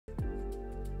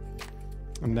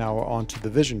And now we're on to the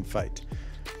vision fight.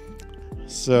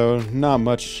 So not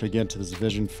much again to this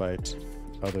vision fight,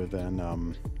 other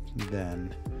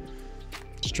than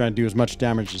just trying to do as much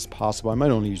damage as possible. I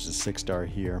might only use the 6-star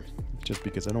here, just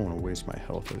because I don't want to waste my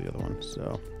health with the other one.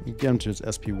 So you get him to his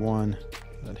SP1,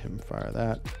 let him fire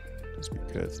that. Just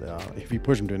because if you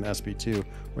push him to an SP2,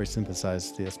 where he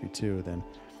synthesizes the SP2, then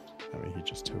I mean he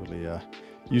just totally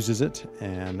uses it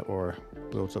or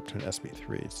builds up to an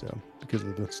SP3. So because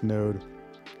of this node,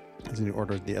 is in the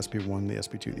order of the SP1, the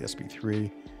SP2, the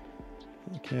SP3.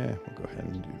 Okay, we'll go ahead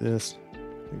and do this.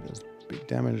 He does big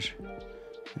damage.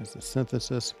 Here's the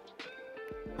synthesis.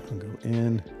 I'll go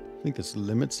in. I think this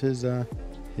limits his I'm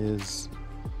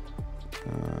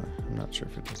not sure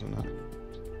if it does or not.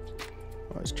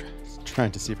 I was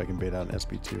trying to see if I can bait out an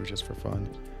SP2 just for fun.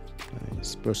 He's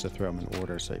supposed to throw them in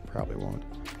order, so he probably won't.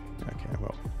 Okay,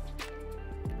 well,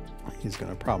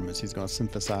 problem is he's gonna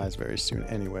synthesize very soon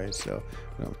anyway, so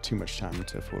we don't have too much time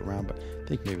to fool around. But I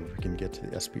think maybe we can get to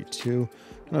the SP2. I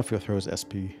don't know if he'll throw his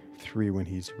SP3 when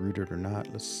he's rooted or not.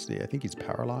 Let's see. I think he's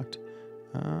power locked.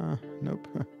 Nope.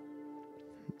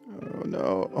 Oh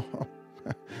no.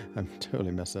 I'm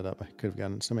totally messed that up. I could have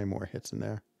gotten so many more hits in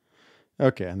there.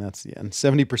 Okay, and that's the end.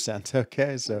 70%.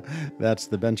 Okay, so that's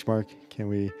the benchmark. Can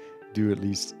we do at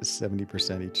least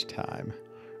 70% each time?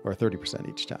 Or 30%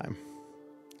 each time?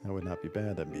 That would not be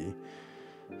bad. That'd be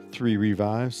 3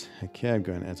 revives. Okay, I'm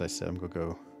going, as I said, I'm going to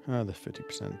go the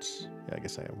 50%. Yeah, I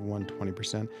guess I have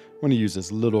 120%. I'm going to use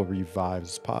as little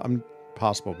revives as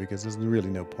possible, because there's really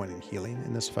no point in healing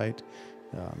in this fight.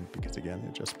 Because again,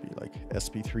 it'd just be like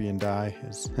SP3 and die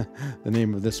is the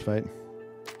name of this fight.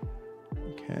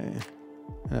 Okay.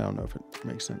 I don't know if it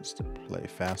makes sense to play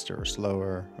faster or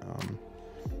slower.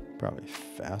 Probably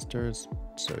faster,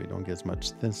 so you don't get as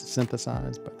much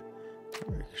synthesized, but I'm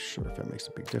not really sure if that makes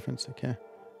a big difference. Okay.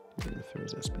 I'm going to throw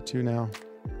his SP2 now.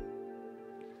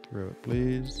 Throw it,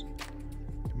 please.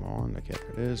 Come on. Okay,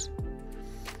 there it is.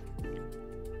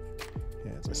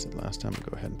 Yeah, as I said last time, I'll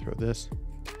go ahead and throw this.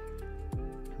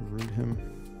 Root him.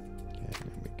 Okay,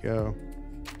 there we go.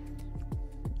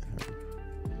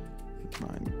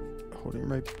 Mind holding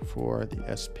right before the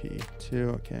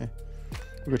SP2. Okay.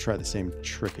 We're going to try the same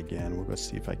trick again. We'll go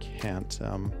see if I can't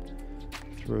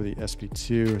throw the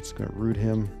SP2. It's going to root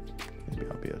him. Maybe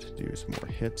I'll be able to do some more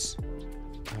hits.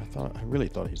 I really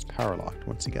thought he was power locked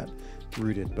once he got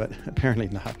rooted, but apparently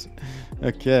not.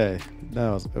 Okay, that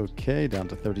was okay. Down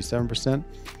to 37%.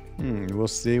 We'll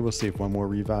see. We'll see if one more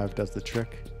revive does the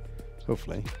trick.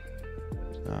 Hopefully.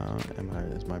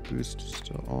 Is my boost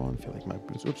still on? I feel like my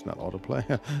boost. Oops, not autoplay.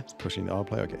 It's pushing the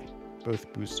autoplay. Okay,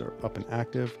 both boosts are up and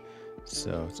active.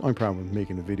 So it's the only problem with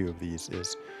making a video of these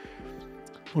is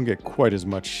I won't get quite as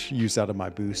much use out of my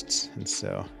boosts. And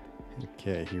so,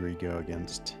 okay, here we go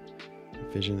against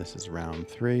Vision. This is round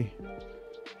 3.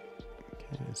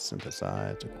 Okay,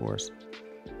 synthesized, of course.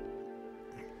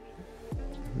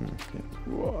 Okay.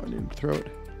 Whoa, I need to throw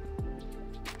it.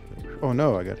 Oh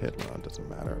no, I got hit. Well, it doesn't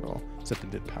matter at all. Except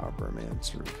it did power burn, man.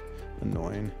 It's sort of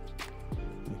annoying.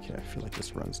 Okay, I feel like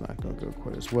this run's not going to go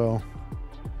quite as well.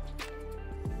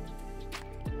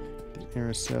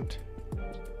 Intercept.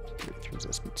 Through his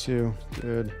SP2.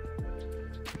 Good.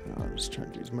 Now I'm just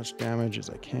trying to do as much damage as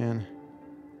I can.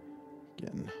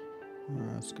 Again,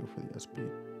 let's go for the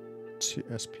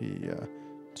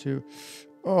SP2.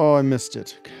 Oh, I missed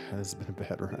it. God, this has been a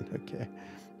bad run. Okay,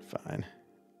 fine.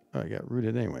 Oh, I got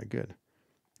rooted anyway. Good.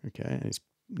 Okay, and he's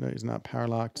not power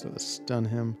locked, so let's stun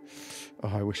him. Oh,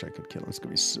 I wish I could kill him. It's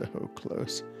gonna be so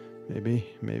close. Maybe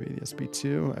the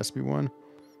SP2, SP1.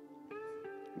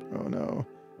 Oh no.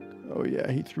 Oh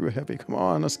yeah, he threw a heavy. Come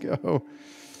on, let's go. Oh,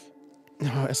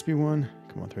 SP1.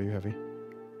 Come on, throw your heavy.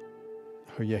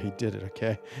 Oh yeah, he did it.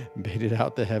 Okay. Baited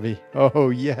out the heavy.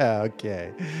 Oh yeah,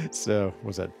 okay. So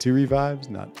was that 2 revives?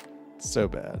 Not so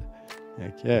bad.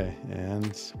 Okay,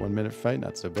 and 1 minute fight,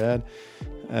 not so bad.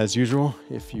 As usual,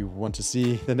 if you want to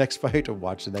see the next fight, or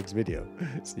watch the next video.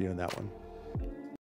 See you in that one.